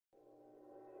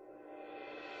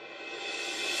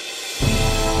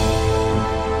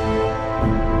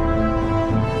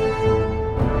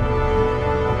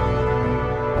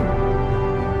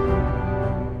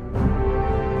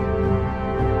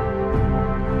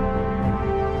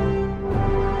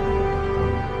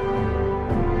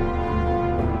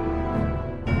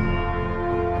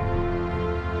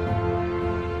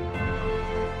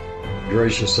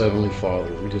gracious Heavenly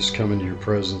Father, we just come into your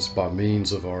presence by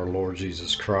means of our Lord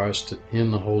Jesus Christ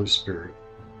in the Holy Spirit.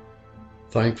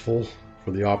 Thankful for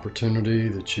the opportunity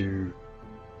that you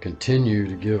continue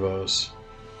to give us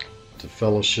to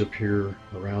fellowship here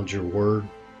around your word.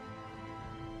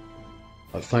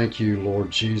 I thank you, Lord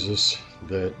Jesus,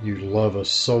 that you love us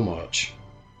so much.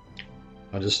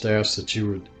 I just ask that you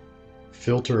would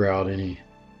filter out any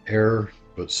error,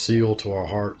 but seal to our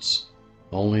hearts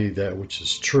only that which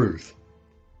is truth.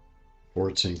 For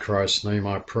it's in Christ's name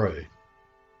I pray.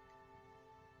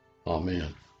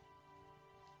 Amen.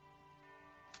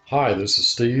 Hi, this is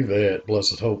Steve at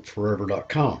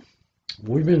blessedhopeforever.com.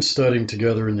 We've been studying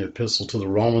together in the Epistle to the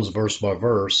Romans verse by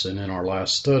verse, and in our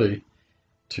last study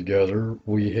together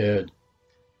we had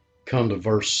come to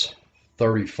verse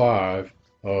 35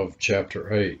 of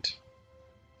chapter 8.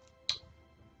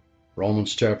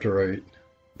 Romans chapter 8,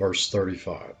 verse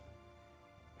 35.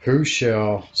 Who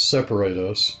shall separate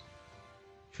us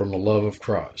from the love of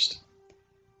Christ?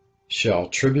 Shall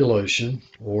tribulation,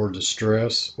 or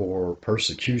distress, or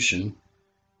persecution,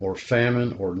 or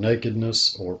famine, or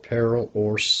nakedness, or peril,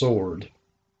 or sword?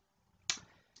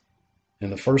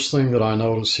 And the first thing that I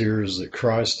notice here is that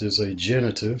Christ is a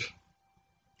genitive.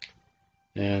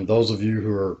 And those of you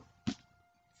who are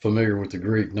familiar with the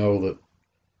Greek know that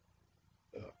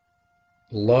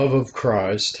love of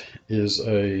Christ is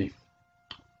a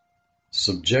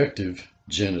subjective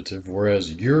genitive,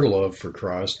 whereas your love for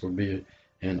Christ would be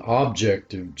an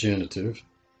objective genitive.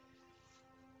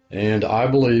 And I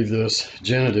believe this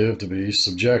genitive to be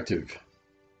subjective.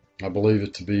 I believe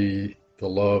it to be the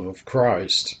love of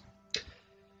Christ.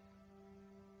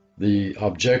 The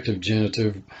objective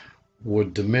genitive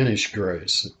would diminish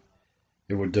grace.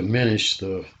 It would diminish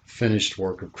the finished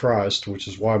work of Christ, which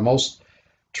is why most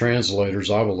translators,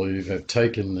 I believe, have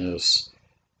taken this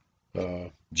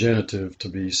genitive to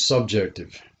be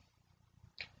subjective.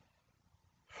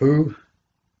 Who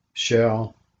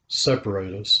shall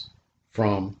separate us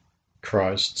from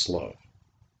Christ's love?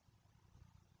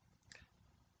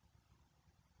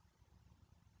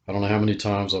 I don't know how many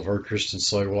times I've heard Christians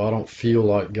say, well, I don't feel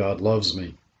like God loves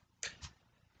me.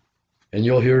 And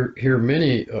you'll hear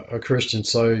many a Christian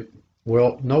say,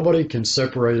 well, nobody can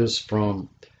separate us from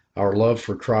our love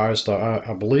for Christ.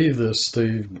 I believe this,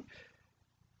 Steve,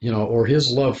 or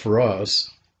his love for us,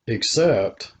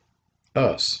 except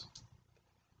us.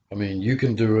 I mean, you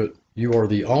can do it. You are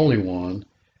the only one.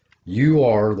 You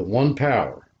are the one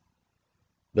power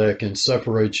that can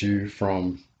separate you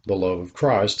from the love of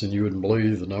Christ, and you wouldn't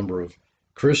believe the number of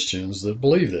Christians that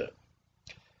believe that.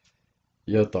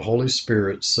 Yet the Holy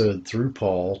Spirit said through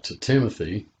Paul to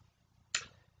Timothy,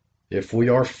 if we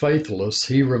are faithless,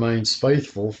 he remains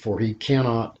faithful, for he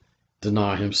cannot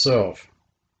deny himself.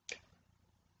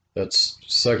 That's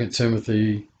 2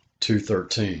 Timothy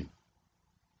 2:13.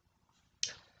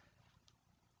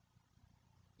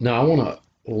 Now I want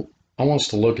us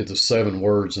to look at the 7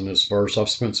 words in this verse. I've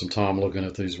spent some time looking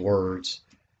at these words.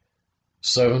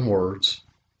 7 words.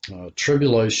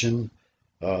 Tribulation,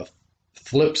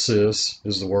 thlipsis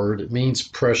is the word. It means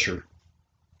pressure,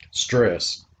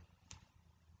 stress.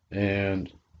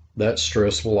 And that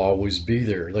stress will always be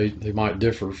there. They might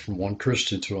differ from one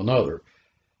Christian to another.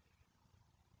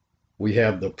 We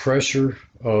have the pressure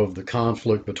of the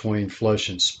conflict between flesh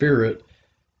and spirit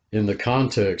in the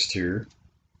context here,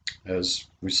 as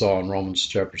we saw in Romans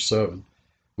chapter 7.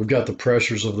 We've got the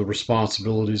pressures of the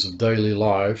responsibilities of daily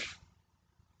life.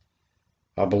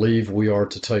 I believe we are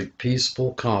to take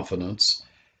peaceful confidence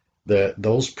that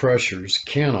those pressures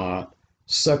cannot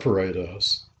separate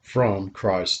us from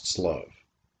Christ's love.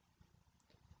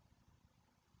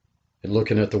 And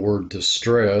looking at the word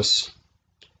distress,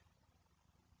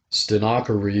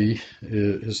 stenokari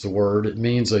is the word. It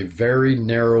means a very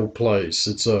narrow place.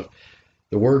 The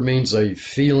word means a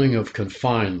feeling of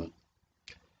confinement.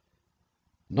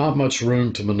 Not much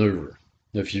room to maneuver.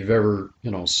 If you've ever,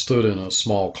 stood in a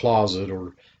small closet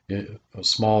or in a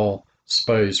small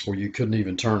space where you couldn't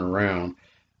even turn around,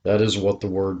 that is what the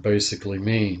word basically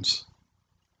means.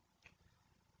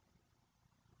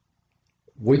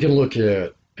 We can look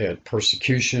at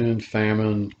persecution,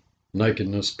 famine,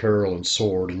 nakedness, peril, and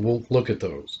sword, and we'll look at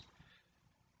those.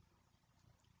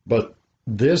 But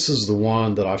this is the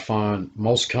one that I find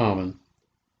most common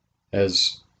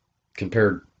as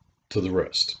compared to the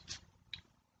rest.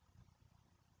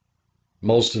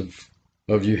 Most of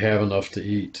you have enough to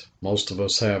eat. Most of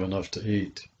us have enough to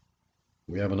eat.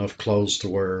 We have enough clothes to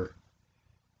wear.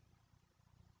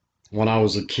 When I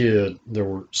was a kid, there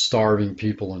were starving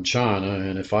people in China,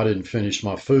 and if I didn't finish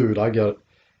my food, I got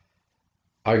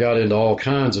into all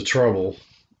kinds of trouble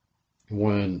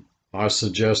when I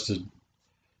suggested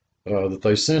that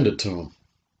they send it to them.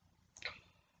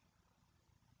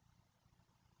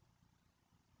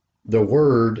 The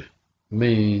word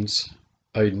means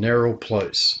a narrow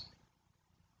place.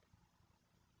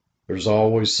 There's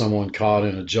always someone caught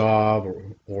in a job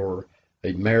or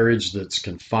a marriage that's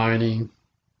confining.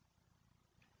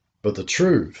 But the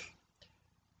truth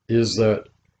is that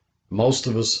most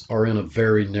of us are in a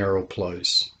very narrow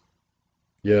place.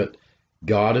 Yet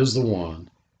God is the one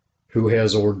who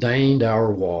has ordained our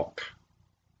walk.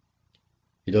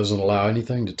 He doesn't allow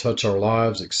anything to touch our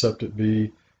lives except it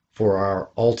be for our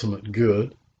ultimate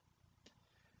good.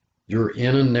 You're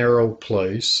in a narrow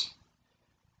place.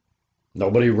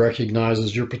 Nobody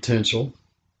recognizes your potential.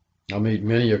 I meet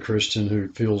many a Christian who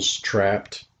feels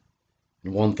trapped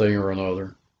in one thing or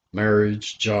another,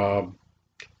 marriage, job.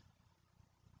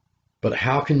 But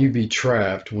how can you be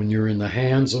trapped when you're in the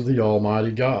hands of the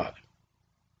Almighty God?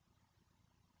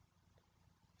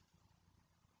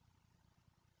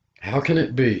 How can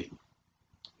it be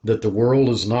that the world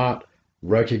is not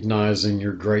recognizing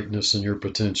your greatness and your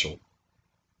potential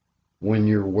when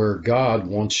you're where God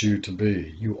wants you to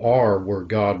be? You are where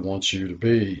God wants you to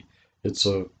be. It's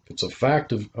a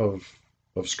fact of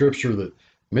Scripture that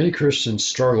many Christians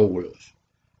struggle with.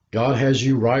 God has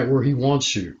you right where He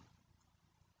wants you.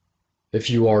 If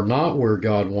you are not where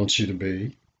God wants you to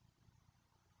be,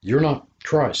 you're not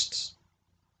Christ's.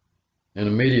 And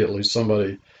immediately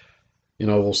somebody,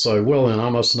 will say, well, then I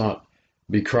must not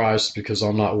be Christ because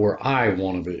I'm not where I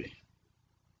want to be.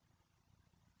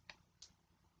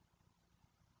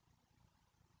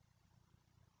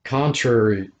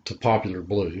 Contrary to popular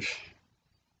belief,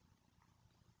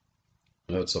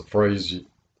 that's a phrase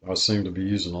I seem to be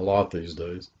using a lot these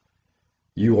days,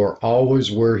 you are always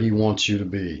where He wants you to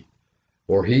be.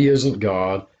 Or He isn't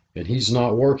God, and He's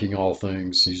not working all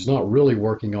things. He's not really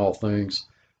working all things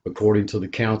according to the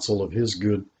counsel of His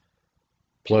good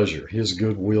pleasure, His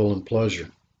good will and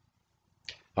pleasure.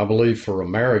 I believe for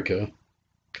America,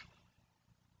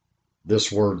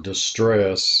 this word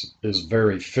distress is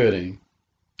very fitting.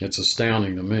 It's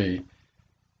astounding to me,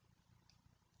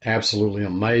 absolutely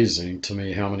amazing to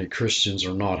me how many Christians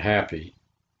are not happy.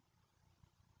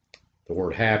 The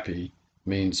word happy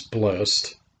means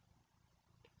blessed.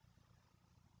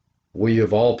 We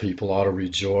of all people ought to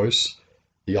rejoice.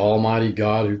 The Almighty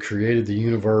God who created the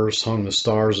universe, hung the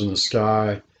stars in the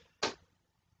sky,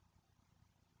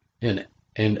 and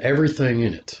everything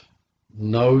in it,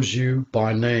 knows you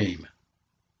by name.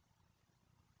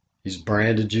 He's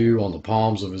branded you on the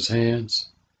palms of His hands.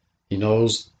 He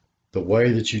knows the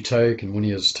way that you take, and when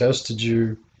He has tested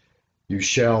you, you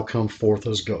shall come forth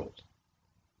as gold.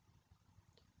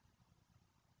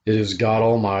 It is God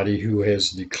Almighty who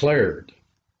has declared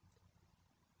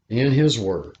in His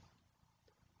Word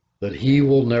that He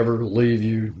will never leave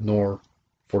you nor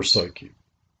forsake you,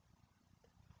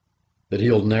 that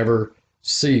He'll never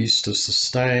cease to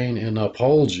sustain and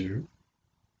uphold you.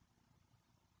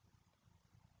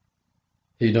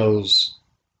 He knows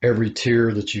every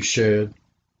tear that you shed,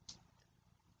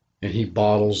 and He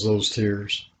bottles those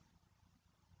tears.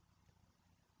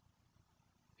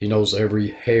 He knows every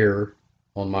hair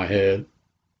on my head,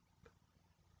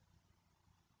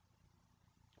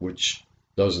 which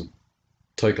doesn't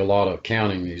take a lot of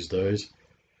counting these days.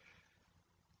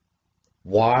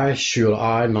 Why should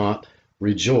I not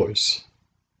rejoice?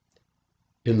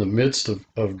 In the midst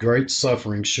of great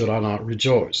suffering, should I not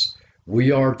rejoice?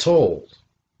 We are told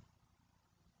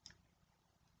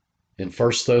in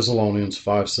 1 Thessalonians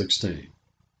 5:16,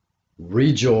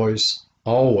 rejoice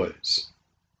always.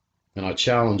 And I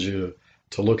challenge you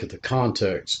to look at the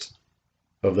context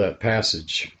of that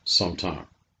passage sometime.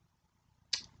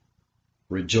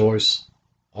 Rejoice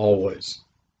always.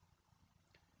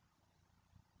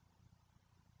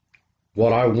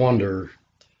 What I wonder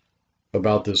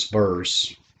about this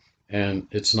verse, and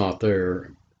it's not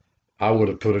there, I would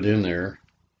have put it in there,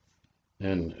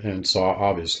 and so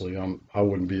obviously I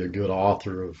wouldn't be a good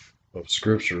author of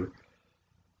Scripture.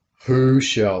 Who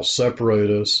shall separate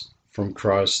us from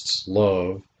Christ's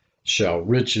love? Shall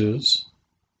riches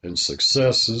and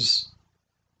successes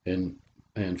and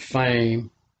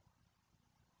fame?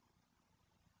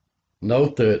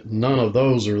 Note that none of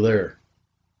those are there.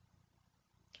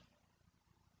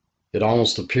 It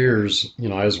almost appears,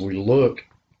 as we look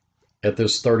at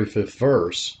this 35th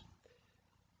verse,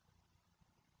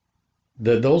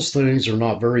 that those things are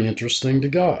not very interesting to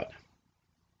God.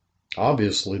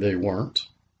 Obviously, they weren't.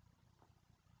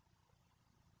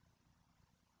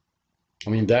 I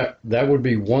mean, that would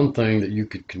be one thing that you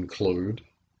could conclude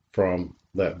from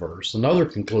that verse. Another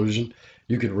conclusion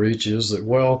you could reach is that,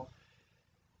 well,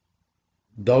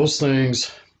 those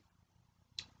things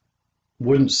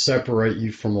wouldn't separate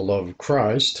you from the love of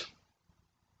Christ.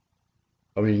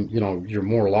 I mean, you're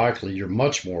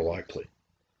much more likely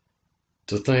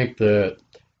to think that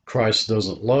Christ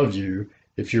doesn't love you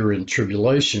if you're in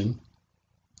tribulation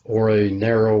or a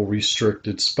narrow,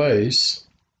 restricted space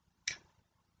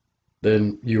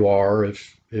than you are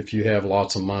if you have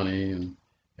lots of money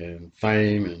and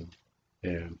fame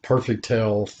and perfect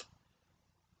health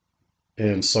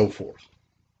and so forth.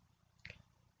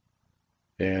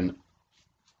 And,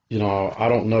 I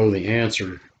don't know the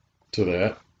answer to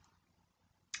that.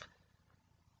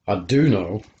 I do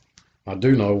know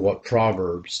what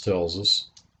Proverbs tells us.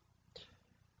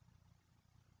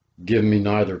 Give me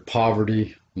neither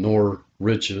poverty nor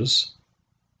riches.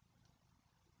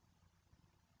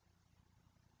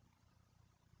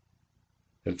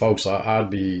 And folks, I'd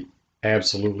be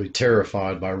absolutely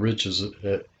terrified by riches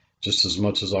just as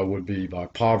much as I would be by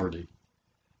poverty.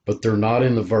 But they're not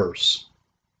in the verse.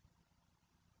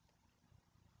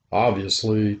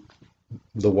 Obviously,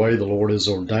 the way the Lord has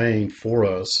ordained for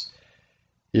us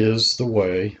is the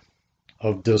way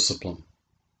of discipline.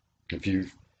 If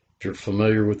you're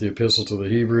familiar with the Epistle to the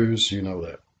Hebrews, you know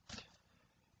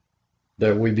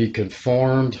that we be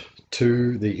conformed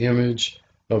to the image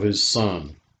of His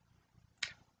Son.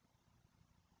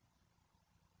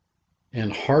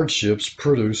 And hardships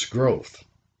produce growth.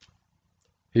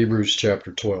 Hebrews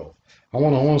chapter 12. I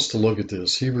want us to look at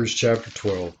this. Hebrews chapter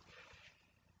 12.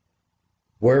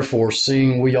 Wherefore,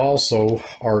 seeing we also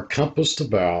are compassed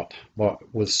about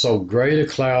with so great a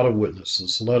cloud of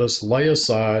witnesses, let us lay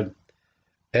aside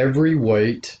every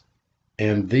weight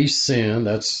and the sin,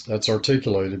 that's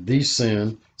articulated, the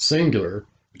sin, singular,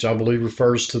 which I believe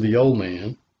refers to the old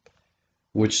man,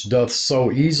 which doth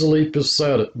so easily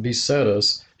beset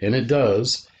us, and it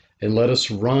does, and let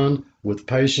us run with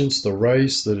patience the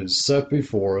race that is set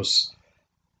before us,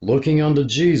 looking unto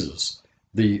Jesus,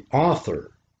 the author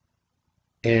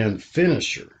and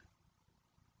finisher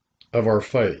of our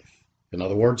faith. In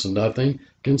other words, nothing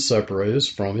can separate us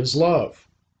from His love.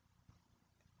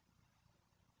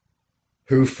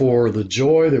 Who for the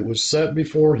joy that was set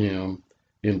before Him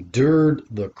endured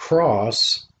the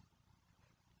cross,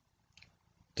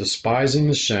 despising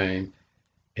the shame,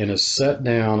 and is set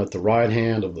down at the right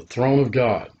hand of the throne of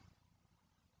God.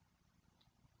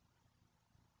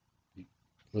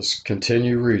 Let's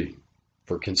continue reading.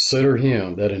 For consider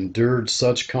Him that endured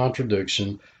such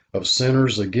contradiction of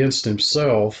sinners against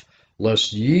Himself,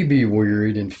 lest ye be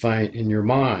wearied and faint in your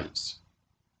minds.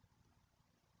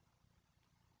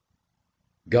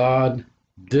 God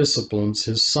disciplines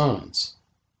His sons.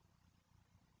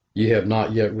 Ye have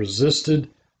not yet resisted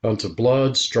unto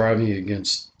blood, striving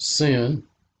against sin,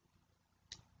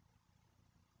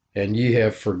 and ye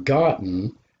have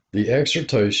forgotten the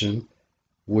exhortation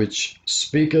which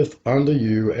speaketh unto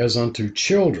you as unto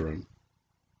children.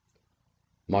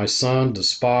 My son,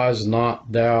 despise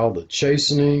not thou the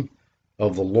chastening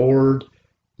of the Lord,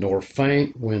 nor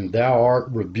faint when thou art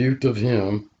rebuked of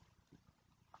Him.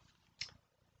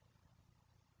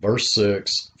 Verse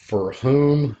 6, for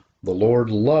whom the Lord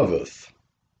loveth,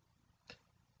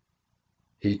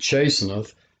 He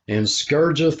chasteneth, and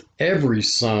scourgeth every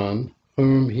son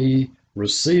whom He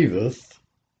receiveth.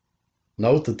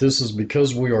 Note that this is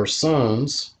because we are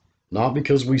sons, not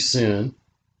because we sin,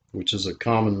 which is a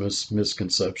common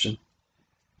misconception.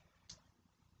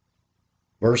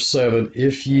 Verse 7,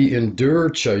 if ye endure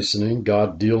chastening,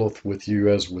 God dealeth with you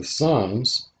as with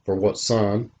sons. For what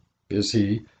son is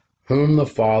he whom the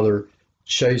Father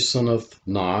chasteneth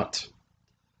not?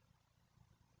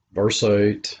 Verse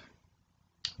 8,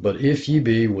 but if ye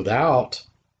be without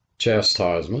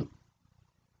chastisement,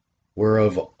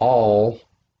 whereof all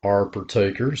are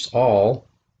partakers, all,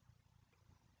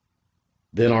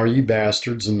 then are ye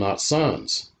bastards and not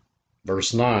sons.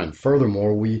 Verse 9,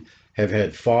 furthermore, we have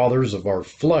had fathers of our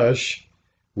flesh,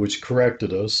 which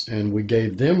corrected us, and we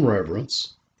gave them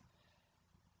reverence.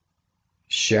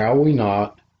 Shall we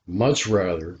not much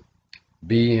rather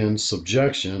be in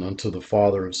subjection unto the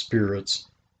Father of spirits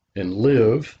and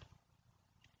live?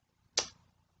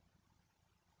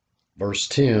 Verse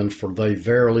 10, for they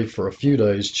verily for a few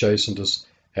days chastened us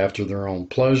after their own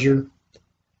pleasure,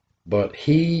 but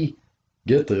He,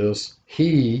 get this,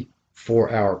 He for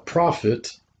our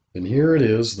profit, and here it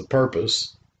is, the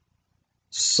purpose,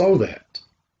 so that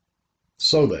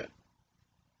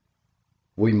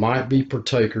we might be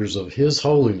partakers of His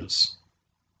holiness.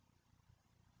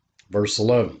 Verse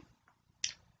 11,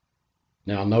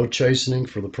 now no chastening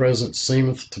for the present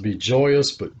seemeth to be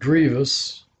joyous, but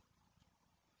grievous.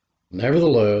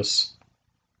 Nevertheless,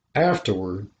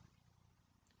 afterward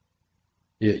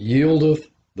it yieldeth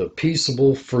the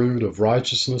peaceable fruit of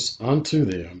righteousness unto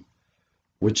them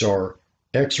which are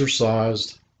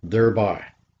exercised thereby.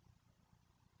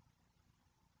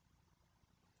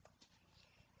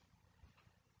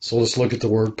 So let's look at the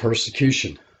word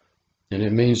persecution, and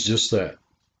it means just that.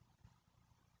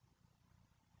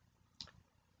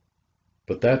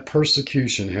 But that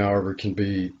persecution, however, can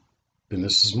be, and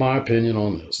this is my opinion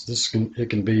on this, it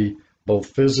can be both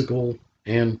physical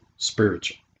and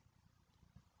spiritual.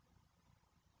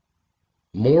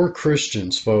 More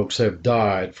Christians, folks, have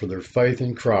died for their faith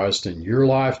in Christ in your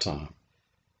lifetime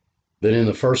than in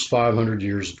the first 500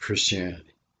 years of Christianity.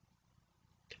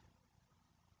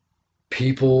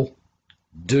 People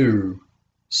do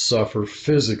suffer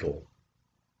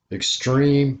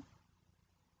extreme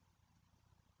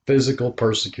physical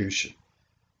persecution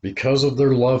because of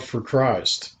their love for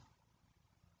Christ.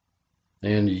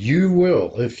 And you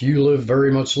will, if you live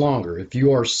very much longer, if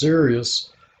you are serious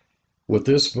with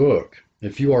this book,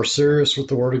 if you are serious with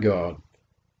the Word of God,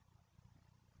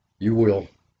 you will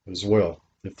as well,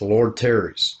 if the Lord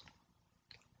tarries.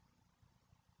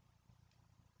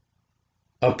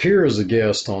 Appear as a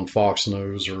guest on Fox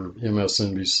News or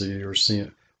MSNBC or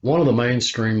CNN, one of the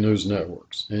mainstream news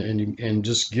networks, and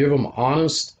just give them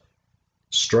honest,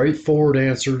 straightforward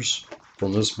answers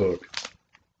from this book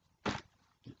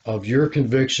of your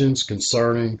convictions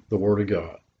concerning the Word of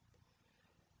God.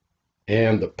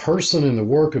 And the person and the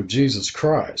work of Jesus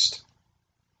Christ,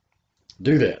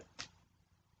 do that.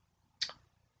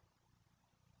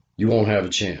 You won't have a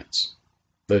chance.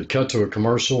 They'd cut to a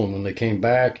commercial, and when they came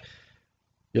back,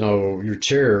 your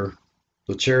chair,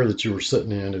 the chair that you were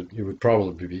sitting in, it would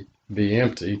probably be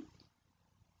empty.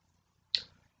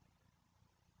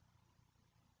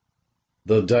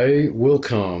 The day will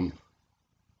come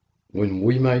when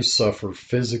we may suffer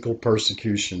physical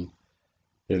persecution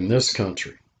in this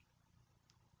country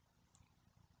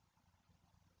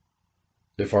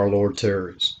if our Lord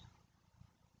tarries.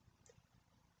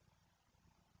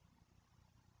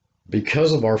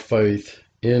 Because of our faith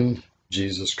in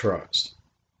Jesus Christ.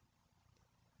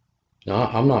 Now,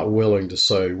 I'm not willing to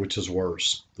say which is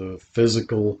worse, the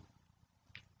physical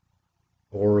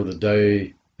or the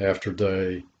day after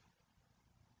day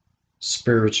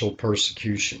spiritual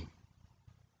persecution.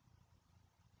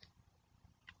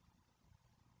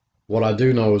 What I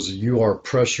do know is that you are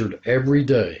pressured every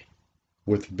day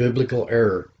with biblical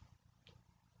error.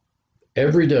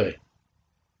 Every day.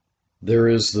 There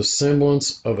is the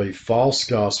semblance of a false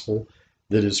gospel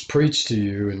that is preached to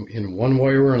you in one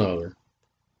way or another.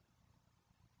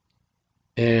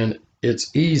 And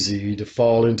it's easy to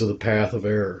fall into the path of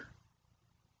error.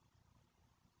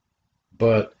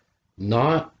 But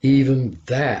not even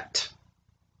that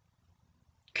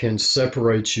can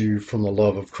separate you from the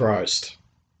love of Christ.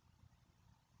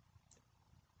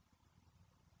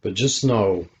 But just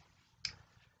know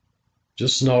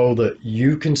that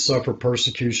you can suffer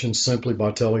persecution simply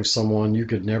by telling someone you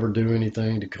could never do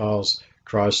anything to cause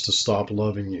Christ to stop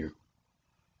loving you.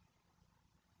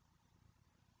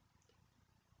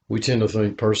 We tend to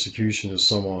think persecution is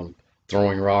someone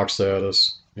throwing rocks at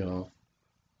us,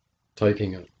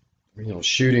 taking it,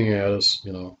 shooting at us,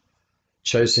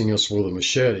 chasing us with a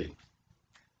machete.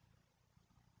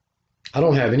 I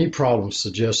don't have any problem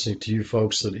suggesting to you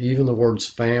folks that even the words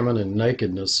famine and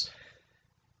nakedness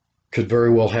could very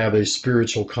well have a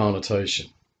spiritual connotation.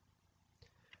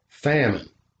 Famine,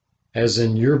 as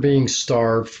in you're being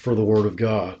starved for the Word of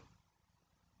God.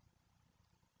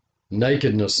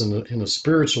 Nakedness in the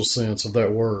spiritual sense of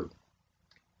that word.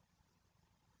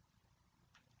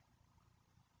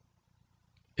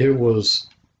 It was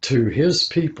to His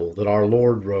people that our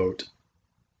Lord wrote.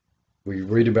 We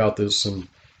read about this in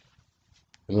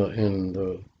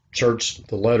the church,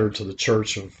 the letter to the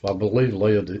church of, I believe,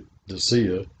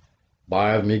 Laodicea.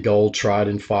 Buy of me gold tried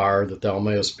in fire, that thou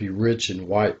mayest be rich in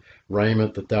white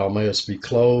raiment, that thou mayest be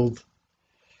clothed,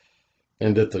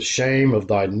 and that the shame of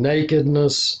thy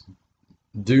nakedness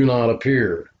do not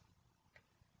appear.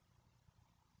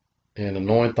 And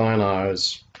anoint thine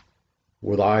eyes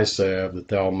with eye salve, that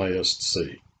thou mayest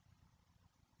see.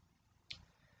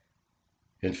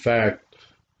 In fact,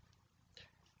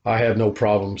 I have no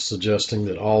problem suggesting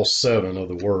that all 7 of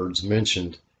the words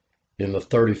mentioned in the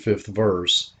 35th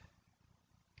verse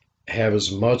have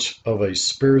as much of a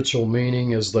spiritual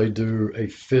meaning as they do a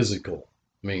physical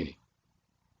meaning.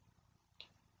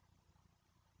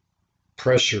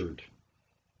 Pressured,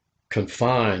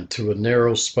 confined to a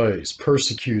narrow space,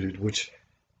 persecuted, which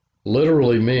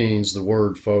literally means, the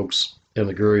word, folks, in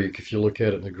the Greek, if you look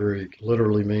at it in the Greek,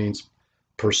 literally means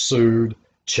pursued,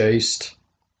 chased,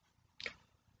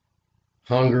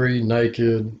 hungry,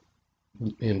 naked,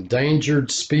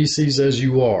 endangered species as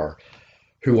you are,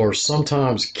 who are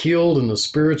sometimes killed in the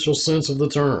spiritual sense of the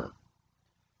term,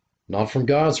 not from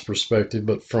God's perspective,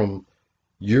 but from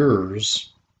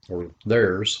yours or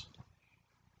theirs.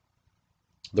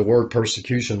 The word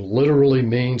persecution literally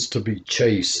means to be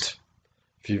chased.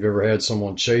 If you've ever had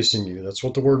someone chasing you, that's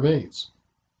what the word means.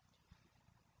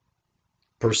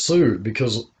 Pursued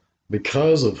because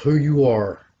of who you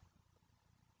are,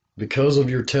 because of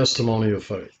your testimony of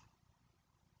faith,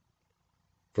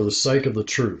 for the sake of the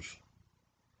truth.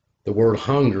 The word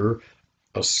hunger,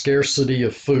 a scarcity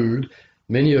of food.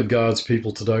 Many of God's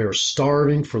people today are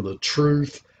starving for the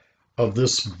truth of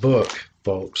this book,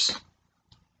 folks.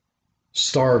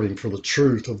 Starving for the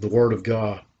truth of the Word of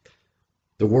God.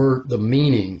 The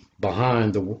meaning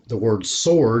behind the word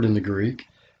sword in the Greek.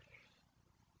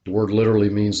 The word literally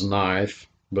means knife,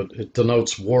 but it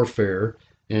denotes warfare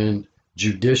and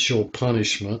judicial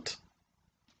punishment.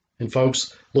 And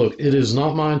folks, look, it is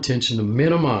not my intention to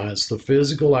minimize the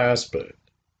physical aspect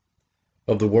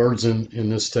of the words in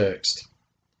this text.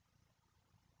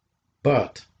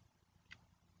 But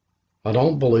I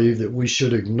don't believe that we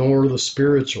should ignore the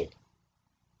spiritual.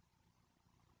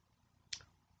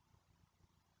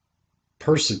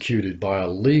 Persecuted by a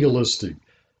legalistic,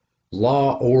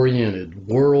 law-oriented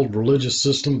world religious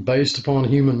system based upon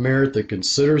human merit that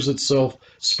considers itself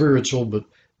spiritual but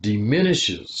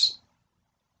diminishes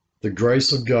the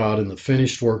grace of God and the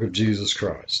finished work of Jesus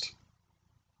Christ.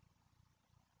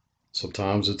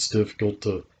 Sometimes it's difficult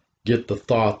to get the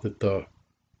thought that the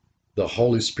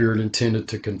Holy Spirit intended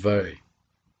to convey.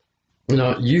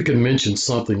 Now, you can mention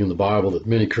something in the Bible that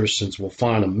many Christians will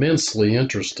find immensely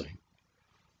interesting.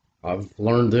 I've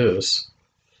learned this,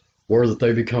 or that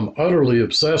they become utterly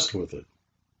obsessed with it.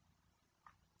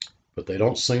 But they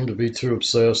don't seem to be too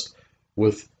obsessed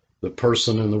with the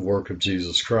person and the work of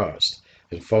Jesus Christ.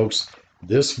 And folks,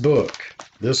 this book,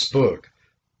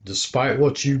 despite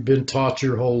what you've been taught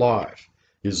your whole life,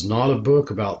 is not a book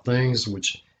about things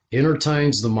which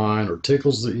entertains the mind or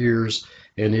tickles the ears,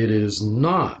 and it is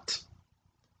not.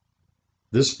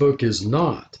 This book is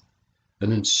not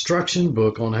an instruction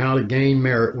book on how to gain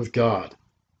merit with God.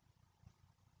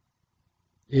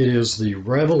 It is the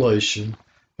revelation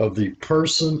of the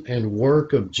person and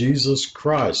work of Jesus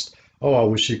Christ. Oh, I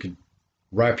wish you could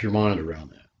wrap your mind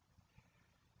around that.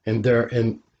 And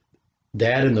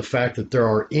the fact that there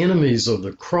are enemies of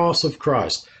the cross of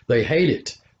Christ. They hate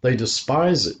it. They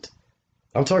despise it.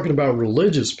 I'm talking about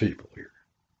religious people here.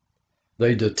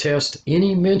 They detest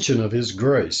any mention of His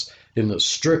grace in the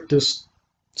strictest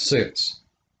sense.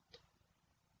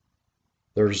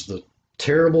 There's the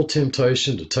terrible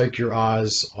temptation to take your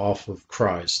eyes off of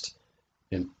Christ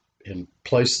and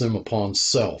place them upon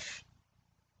self.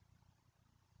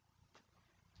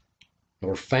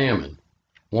 Or famine.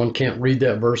 One can't read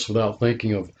that verse without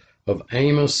thinking of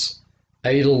Amos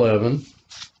 8:11.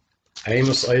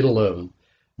 Amos 8:11.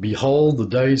 Behold, the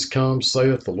days come,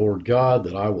 saith the Lord God,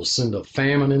 that I will send a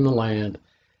famine in the land,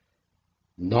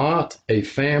 not a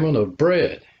famine of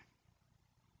bread,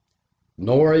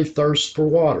 nor a thirst for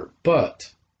water,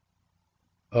 but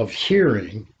of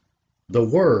hearing the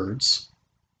words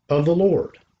of the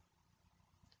Lord.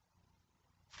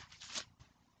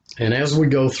 And as we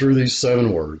go through these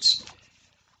 7 words,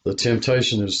 the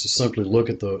temptation is to simply look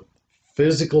at the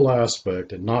physical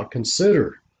aspect and not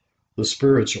consider the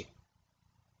spiritual.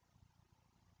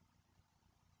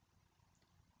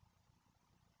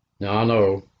 Now,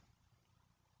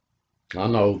 I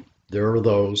know there are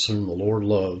those whom the Lord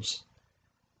loves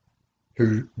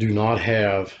who do not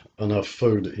have enough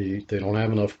food to eat. They don't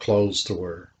have enough clothes to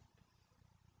wear.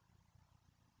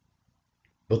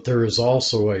 But there is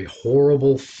also a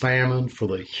horrible famine for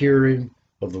the hearing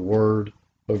of the Word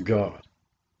of God.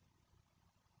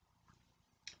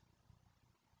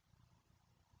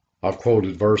 I've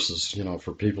quoted verses,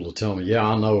 for people to tell me, yeah,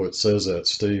 I know it says that,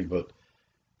 Steve,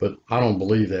 but I don't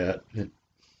believe that.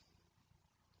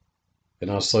 And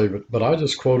I say, but I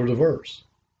just quoted a verse.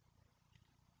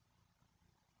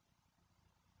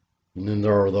 And then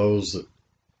there are those that,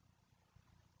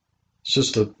 it's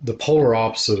just the polar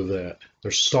opposite of that.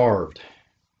 They're starved.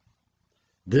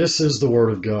 This is the Word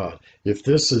of God. If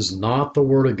this is not the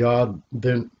Word of God,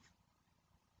 then,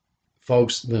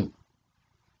 folks, then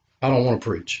I don't want to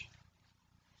preach.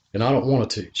 And I don't want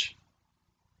to teach.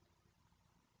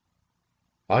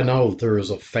 I know that there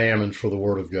is a famine for the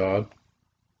Word of God.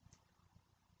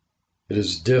 It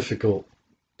is difficult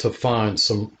to find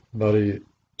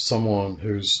someone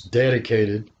who's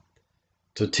dedicated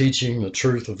to teaching the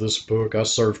truth of this book. I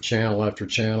surf channel after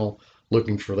channel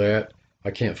looking for that.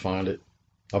 I can't find it.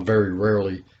 I very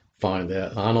rarely find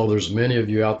that. I know there's many of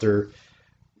you out there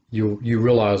you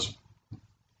realize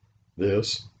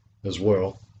this as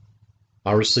well.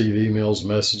 I receive emails,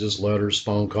 messages, letters,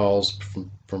 phone calls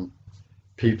from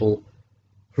people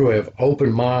who have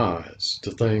opened my eyes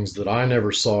to things that I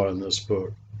never saw in this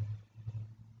book.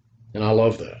 And I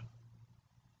love that.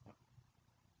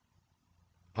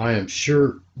 I am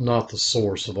sure not the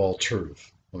source of all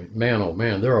truth. I mean, man, oh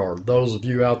man, there are those of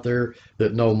you out there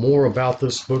that know more about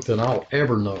this book than I'll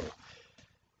ever know.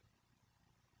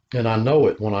 And I know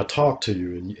it when I talk to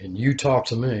you and you talk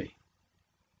to me.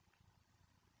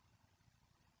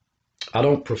 I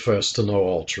don't profess to know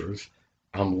all truth.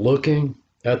 I'm looking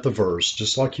at the verse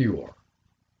just like you are.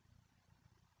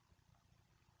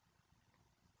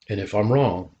 And if I'm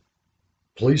wrong,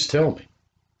 please tell me.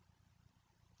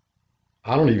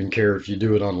 I don't even care if you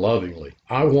do it unlovingly.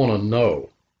 I want to know.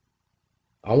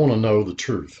 I want to know the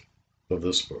truth of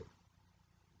this book.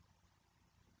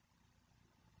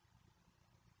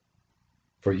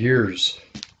 For years,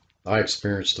 I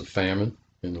experienced a famine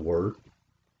in the Word.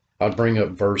 I'd bring up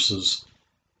verses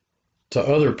to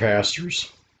other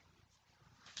pastors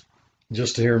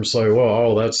just to hear them say,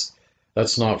 well, oh,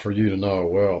 that's not for you to know.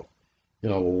 Well, you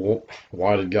know,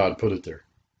 why did God put it there?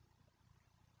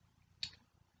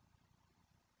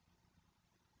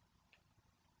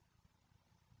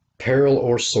 Peril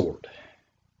or sword.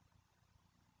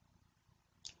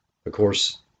 Of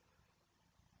course,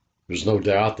 there's no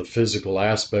doubt the physical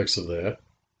aspects of that.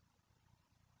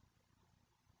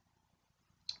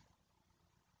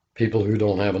 People who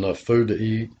don't have enough food to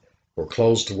eat or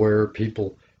clothes to wear,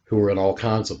 people who are in all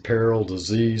kinds of peril,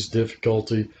 disease,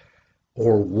 difficulty,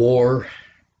 or war.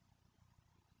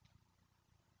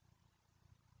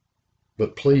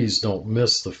 But please don't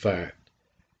miss the fact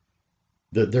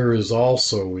that there is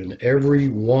also in every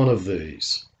one of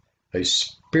these a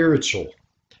spiritual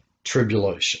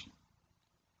tribulation,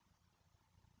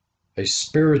 a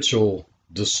spiritual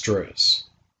distress,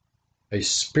 a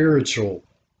spiritual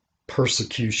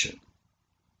persecution,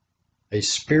 a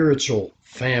spiritual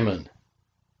famine,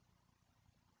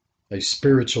 a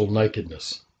spiritual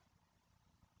nakedness.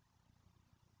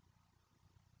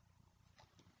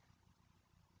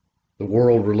 The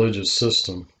world religious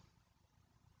system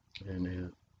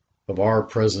of our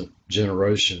present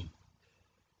generation,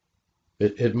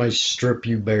 it may strip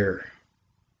you bare,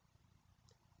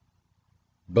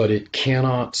 but it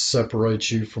cannot separate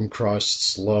you from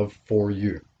Christ's love for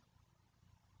you.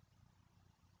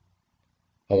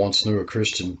 I once knew a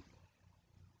Christian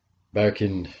back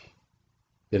in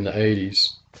the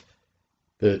 80s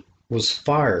that was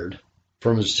fired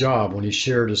from his job when he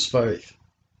shared his faith.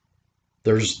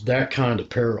 There's that kind of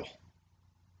peril.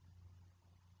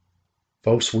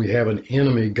 Folks, we have an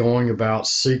enemy going about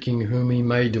seeking whom he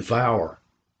may devour.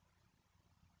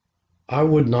 I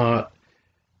would not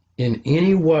in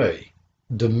any way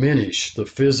diminish the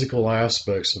physical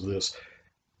aspects of this.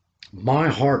 My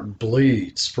heart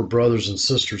bleeds for brothers and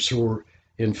sisters who are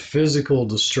in physical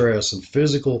distress and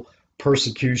physical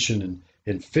persecution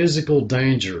and physical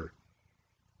danger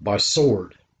by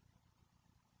sword.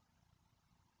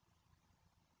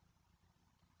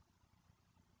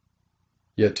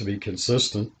 Yet to be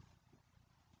consistent,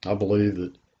 I believe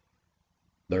that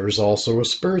there is also a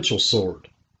spiritual sword.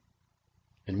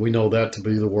 And we know that to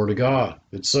be the Word of God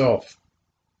itself.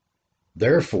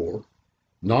 Therefore,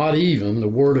 not even the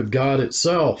Word of God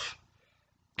itself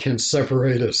can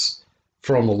separate us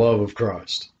from the love of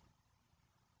Christ.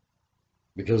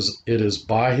 Because it is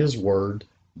by His Word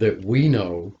that we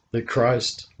know that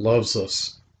Christ loves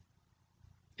us.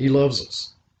 He loves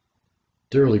us.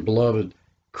 Dearly beloved,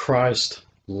 Christ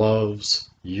loves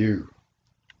you.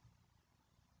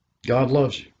 God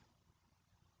loves you.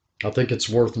 I think it's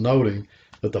worth noting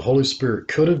that the Holy Spirit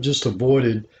could have just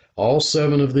avoided all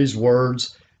 7 of these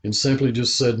words and simply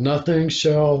just said, nothing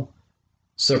shall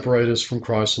separate us from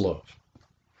Christ's love.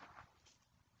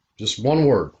 Just one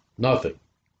word, nothing.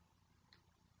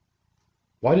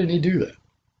 Why didn't he do that?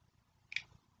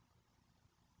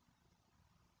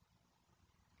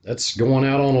 That's going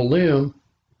out on a limb,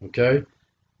 okay?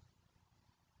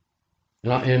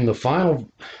 In the final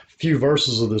few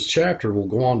verses of this chapter, we'll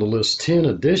go on to list 10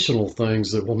 additional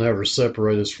things that will never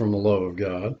separate us from the love of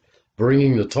God,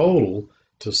 bringing the total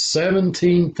to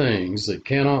 17 things that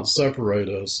cannot separate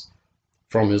us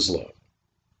from His love.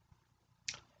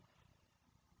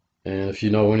 And if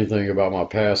you know anything about my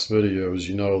past videos,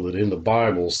 you know that in the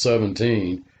Bible,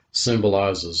 17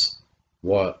 symbolizes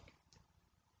what?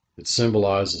 It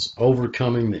symbolizes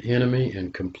overcoming the enemy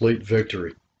and complete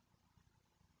victory.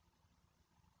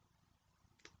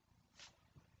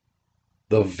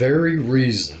 The very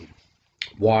reason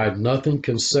why nothing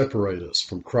can separate us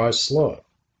from Christ's love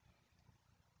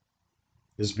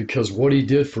is because what he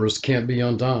did for us can't be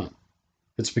undone.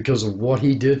 It's because of what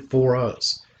he did for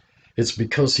us. It's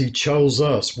because he chose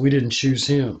us. We didn't choose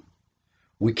him.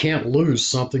 We can't lose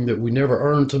something that we never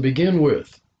earned to begin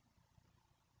with.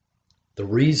 The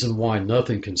reason why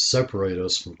nothing can separate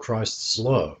us from Christ's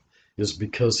love is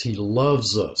because he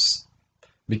loves us,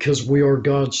 because we are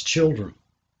God's children.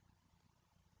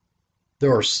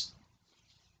 There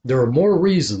are more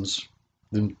reasons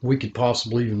than we could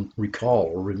possibly even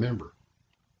recall or remember.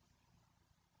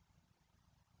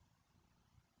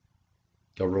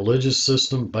 A religious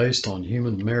system based on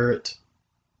human merit,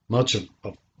 much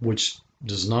of which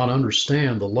does not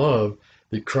understand the love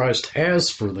that Christ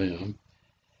has for them.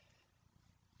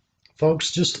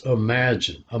 Folks, just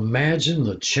imagine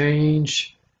the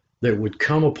change that would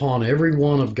come upon every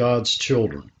one of God's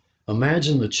children.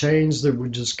 Imagine the change that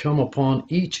would just come upon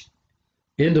each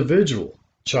individual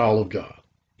child of God,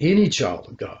 any child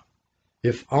of God.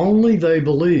 If only they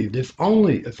believed, if all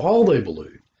they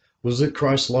believed was that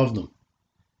Christ loved them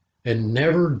and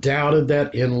never doubted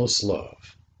that endless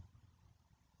love.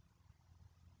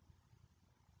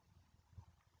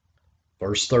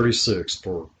 Verse 36,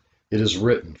 for it is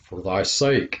written, for thy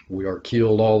sake we are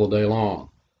killed all the day long.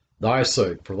 Thy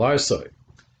sake, for thy sake.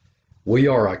 We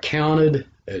are accounted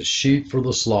as sheep for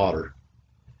the slaughter.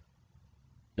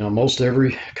 Now, most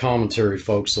every commentary,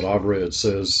 folks, that I've read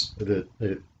says that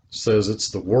it's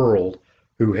the world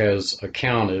who has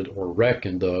accounted or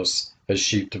reckoned us as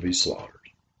sheep to be slaughtered.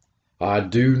 I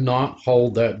do not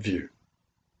hold that view.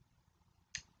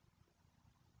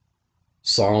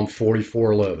 Psalm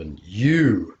 44:11.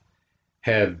 You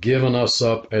have given us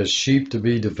up as sheep to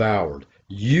be devoured.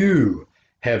 You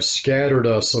have scattered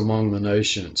us among the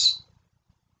nations.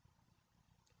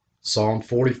 Psalm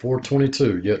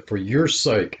 44:22. Yet for your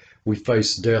sake we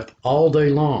face death all day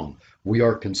long. We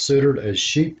are considered as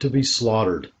sheep to be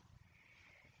slaughtered.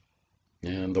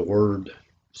 And the word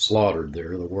slaughtered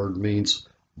there, the word means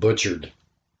butchered.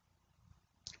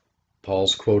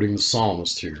 Paul's quoting the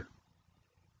psalmist here.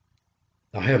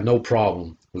 I have no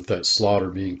problem with that slaughter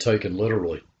being taken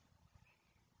literally.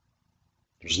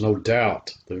 There's no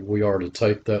doubt that we are to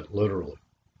take that literally.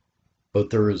 But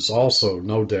there is also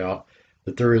no doubt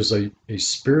that there is a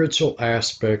spiritual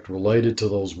aspect related to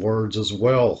those words as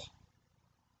well.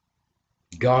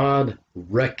 God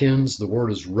reckons, the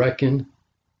word is reckon.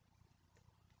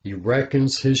 He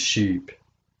reckons his sheep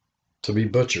to be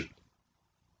butchered.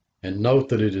 And note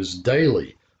that it is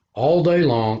daily, all day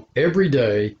long, every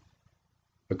day,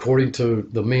 according to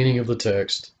the meaning of the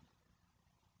text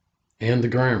and the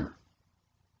grammar.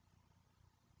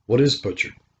 What is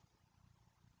butchered?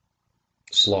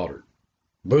 Slaughtered.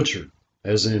 Butchered,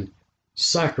 as in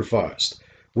sacrificed.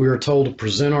 We are told to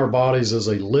present our bodies as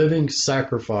a living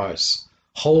sacrifice,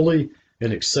 holy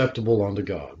and acceptable unto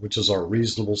God, which is our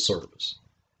reasonable service.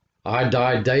 I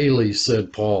die daily,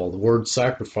 said Paul. The word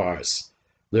sacrifice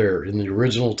there in the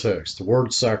original text, the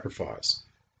word sacrifice.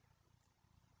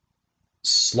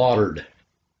 Slaughtered.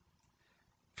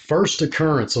 First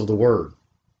occurrence of the word,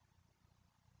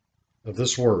 of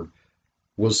this word,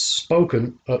 was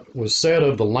said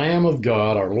of the Lamb of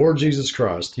God, our Lord Jesus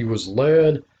Christ. He was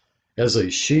led as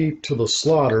a sheep to the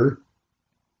slaughter,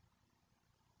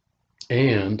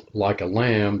 and like a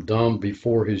lamb dumb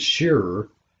before his shearer,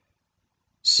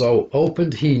 so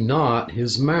opened he not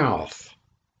his mouth.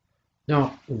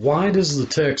 Now, why does the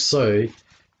text say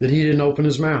that he didn't open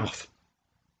his mouth?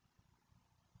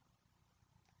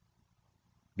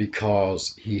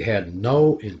 Because he had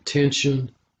no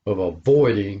intention of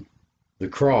avoiding the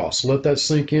cross. Let that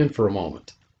sink in for a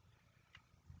moment.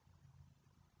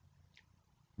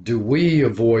 Do we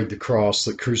avoid the cross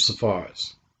that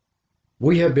crucifies?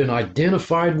 We have been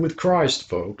identified with Christ,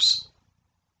 folks.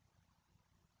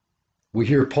 We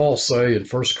hear Paul say in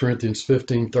 1 Corinthians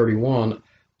 15:31,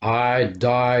 I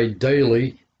die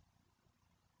daily.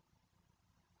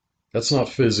 That's not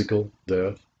physical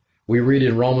death. We read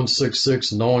in Romans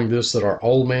 6:6, knowing this, that our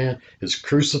old man is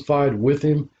crucified with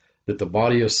him, that the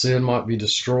body of sin might be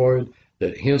destroyed,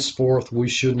 that henceforth we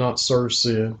should not serve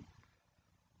sin.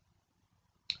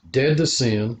 Dead to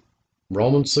sin,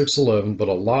 Romans 6:11, but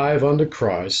alive unto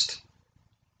Christ.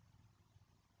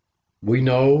 We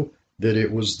know that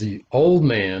it was the old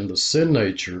man, the sin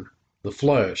nature, the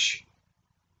flesh,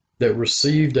 that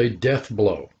received a death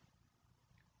blow,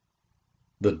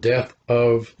 the death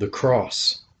of the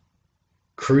cross,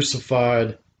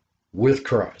 crucified with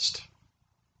Christ.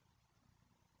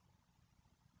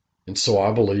 And so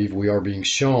I believe we are being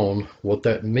shown what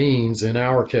that means in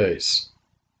our case.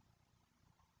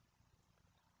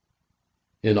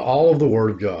 In all of the Word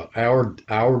of God,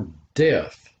 our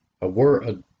death, the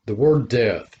word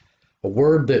death A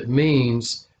word that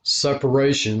means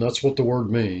separation, that's what the word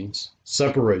means,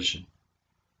 separation,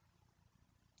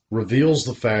 reveals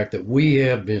the fact that we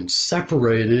have been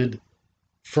separated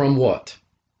from what?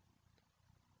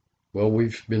 Well,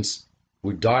 we've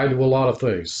died to a lot of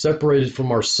things, separated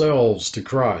from ourselves to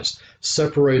Christ,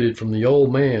 separated from the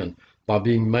old man by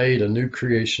being made a new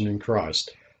creation in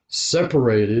Christ,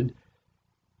 separated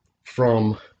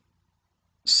from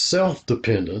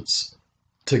self-dependence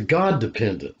to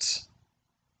God-dependence.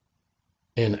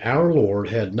 And our Lord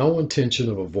had no intention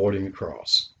of avoiding the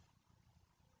cross.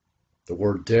 The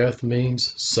word death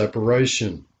means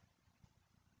separation.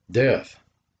 Death,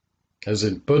 as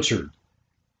in butchered,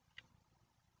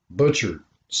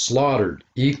 slaughtered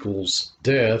equals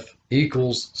death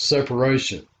equals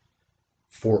separation.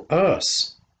 For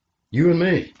us, you and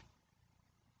me,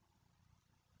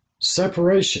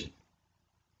 separation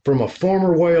from a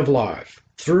former way of life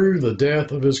through the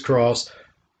death of his cross,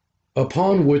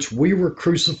 upon which we were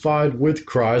crucified with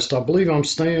Christ. I believe I'm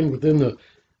staying within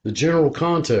the general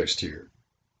context here.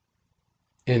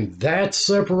 And that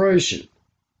separation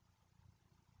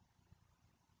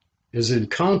is in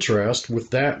contrast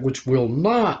with that which will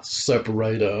not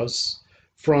separate us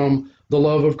from the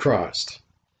love of Christ.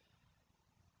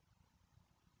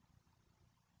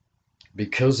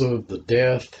 Because of the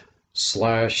death /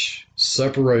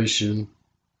 separation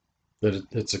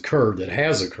that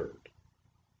has occurred.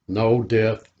 No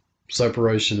death,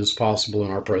 separation is possible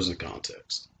in our present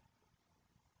context.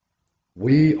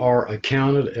 We are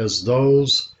accounted as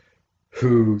those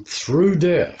who, through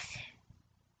death,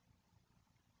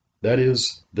 that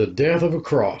is, the death of a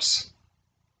cross,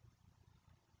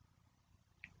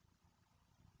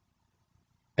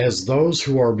 as those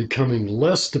who are becoming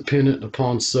less dependent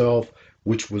upon self,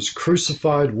 which was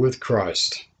crucified with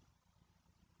Christ,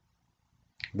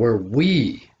 where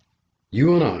we,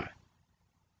 you and I,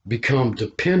 become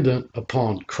dependent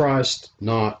upon Christ,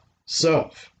 not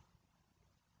self.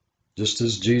 Just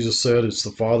as Jesus said, it's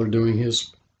the Father doing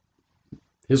his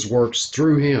works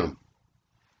through him.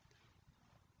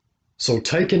 So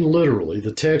taken literally,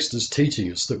 the text is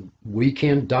teaching us that we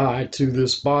can die to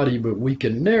this body, but we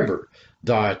can never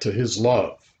die to his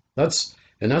love. That's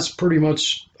pretty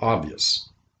much obvious.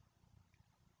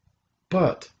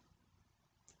 But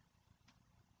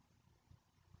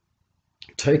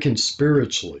taken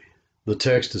spiritually, the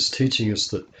text is teaching us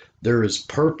that there is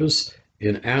purpose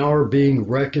in our being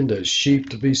reckoned as sheep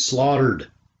to be slaughtered.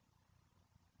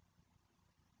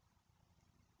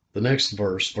 The next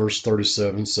verse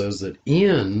 37, says that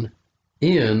in,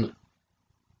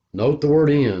 note the word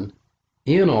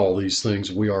in all these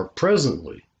things we are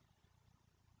presently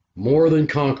more than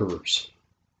conquerors.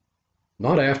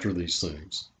 Not after these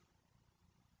things,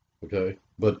 okay,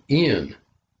 but in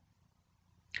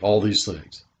all these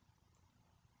things.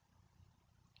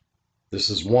 This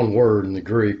is one word in the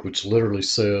Greek which literally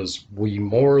says, we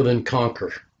more than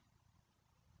conquer.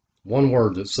 One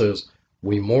word that says,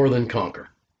 we more than conquer.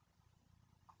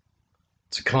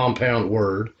 It's a compound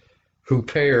word.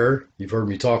 Huper, you've heard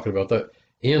me talking about that,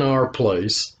 in our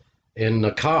place. And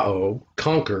nakao,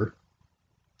 conquer,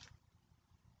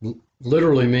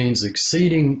 literally means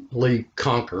exceedingly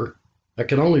conquer. That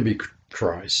can only be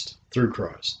Christ, through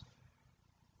Christ.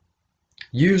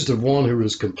 Used of one who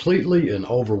is completely and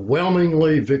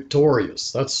overwhelmingly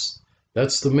victorious.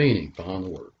 That's the meaning behind the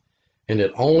word. And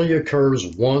it only occurs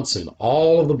once in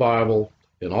all of the Bible,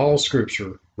 in all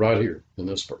Scripture, right here in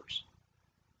this verse.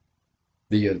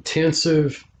 The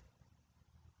intensive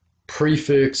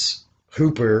prefix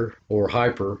huper or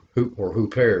hyper or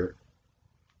huper,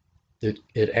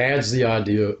 it adds the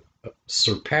idea of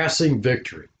surpassing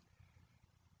victory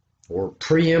or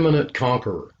preeminent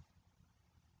conqueror.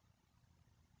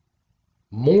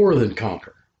 More than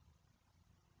conquer.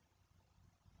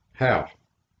 How?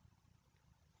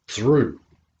 Through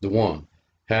the one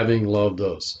having loved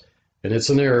us. And it's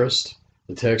an aorist.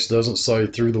 The text doesn't say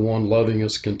through the one loving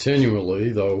us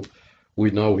continually, though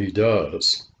we know he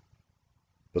does.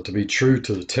 But to be true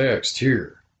to the text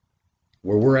here,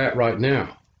 where we're at right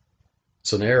now,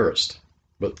 it's an aorist.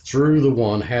 But through the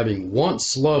one having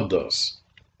once loved us,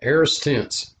 aorist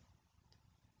tense,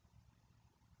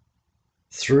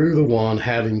 through the one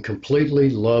having completely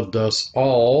loved us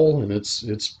all, and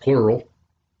it's plural,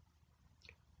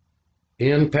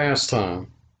 in past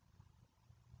time.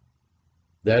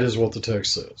 That is what the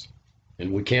text says.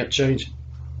 And we can't change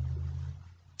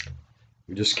it.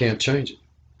 We just can't change it.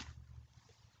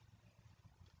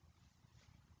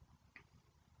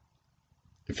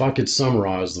 If I could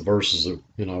summarize the verses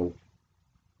that,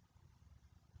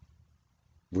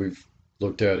 we've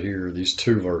looked at here, these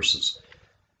two verses.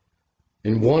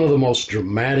 In one of the most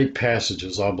dramatic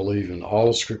passages, I believe, in all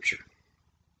of Scripture,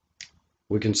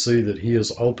 we can see that he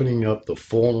is opening up the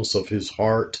fullness of his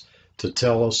heart to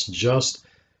tell us just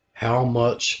how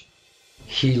much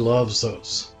he loves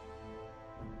us.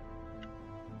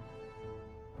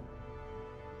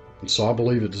 And so I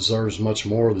believe it deserves much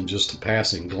more than just a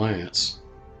passing glance.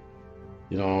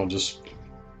 You know, I'll just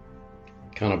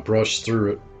kind of brush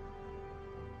through it,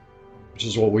 which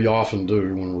is what we often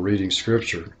do when we're reading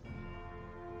Scripture.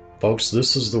 Folks,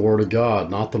 this is the Word of God,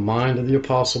 not the mind of the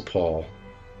Apostle Paul.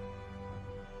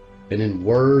 And in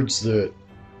words that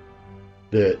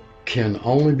can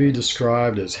only be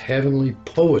described as heavenly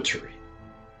poetry.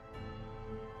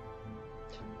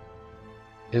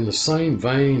 In the same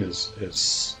vein as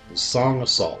the Song of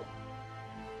Solomon,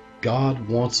 God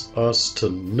wants us to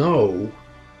know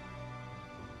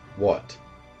what?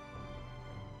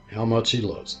 How much he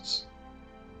loves us.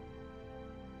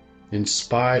 In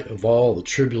spite of all the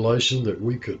tribulation that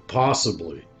we could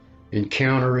possibly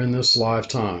encounter in this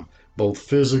lifetime, both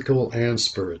physical and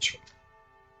spiritual.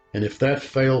 And if that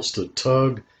fails to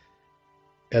tug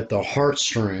at the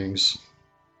heartstrings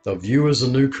of you as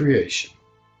a new creation,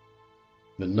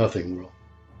 then nothing will.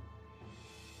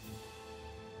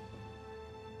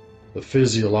 The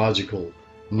physiological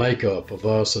makeup of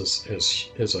us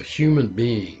as a human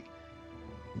being,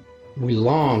 we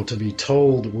long to be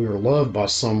told that we are loved by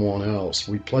someone else.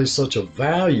 We place such a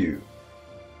value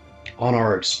on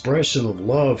our expression of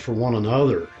love for one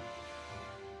another.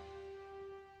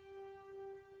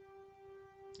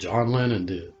 John Lennon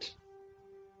did.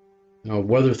 Now,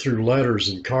 whether through letters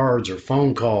and cards or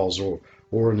phone calls or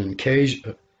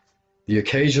the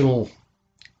occasional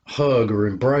hug or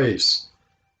embrace,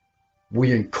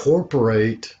 we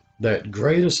incorporate that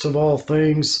greatest of all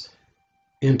things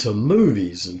into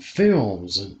movies and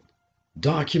films and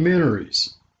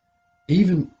documentaries.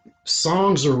 Even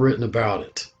songs are written about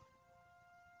it.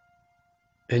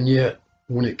 And yet,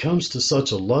 when it comes to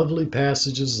such a lovely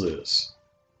passage as this,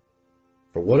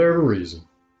 for whatever reason,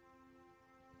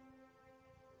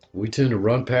 we tend to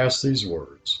run past these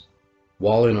words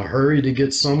while in a hurry to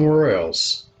get somewhere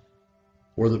else,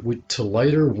 or that we to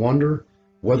later wonder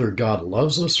whether God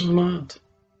loves us or not,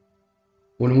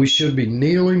 when we should be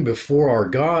kneeling before our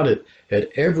God at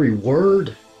every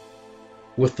word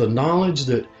with the knowledge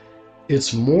that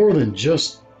it's more than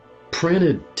just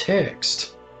printed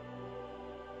text,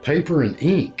 paper and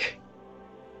ink.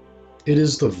 It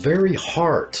is the very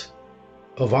heart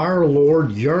of our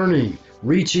Lord yearning,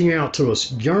 reaching out to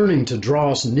us, yearning to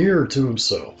draw us nearer to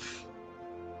himself.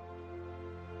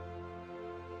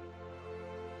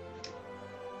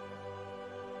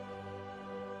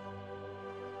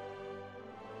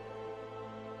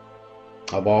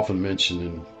 I've often mentioned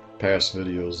in past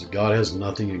videos that God has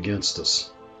nothing against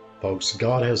us. Folks,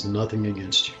 God has nothing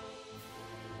against you.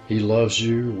 He loves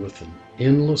you with an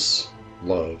endless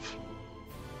love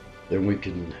that we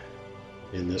can,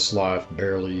 in this life,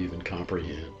 barely even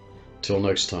comprehend. Till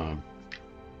next time,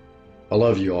 I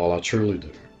love you all, I truly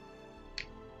do.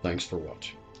 Thanks for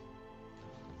watching.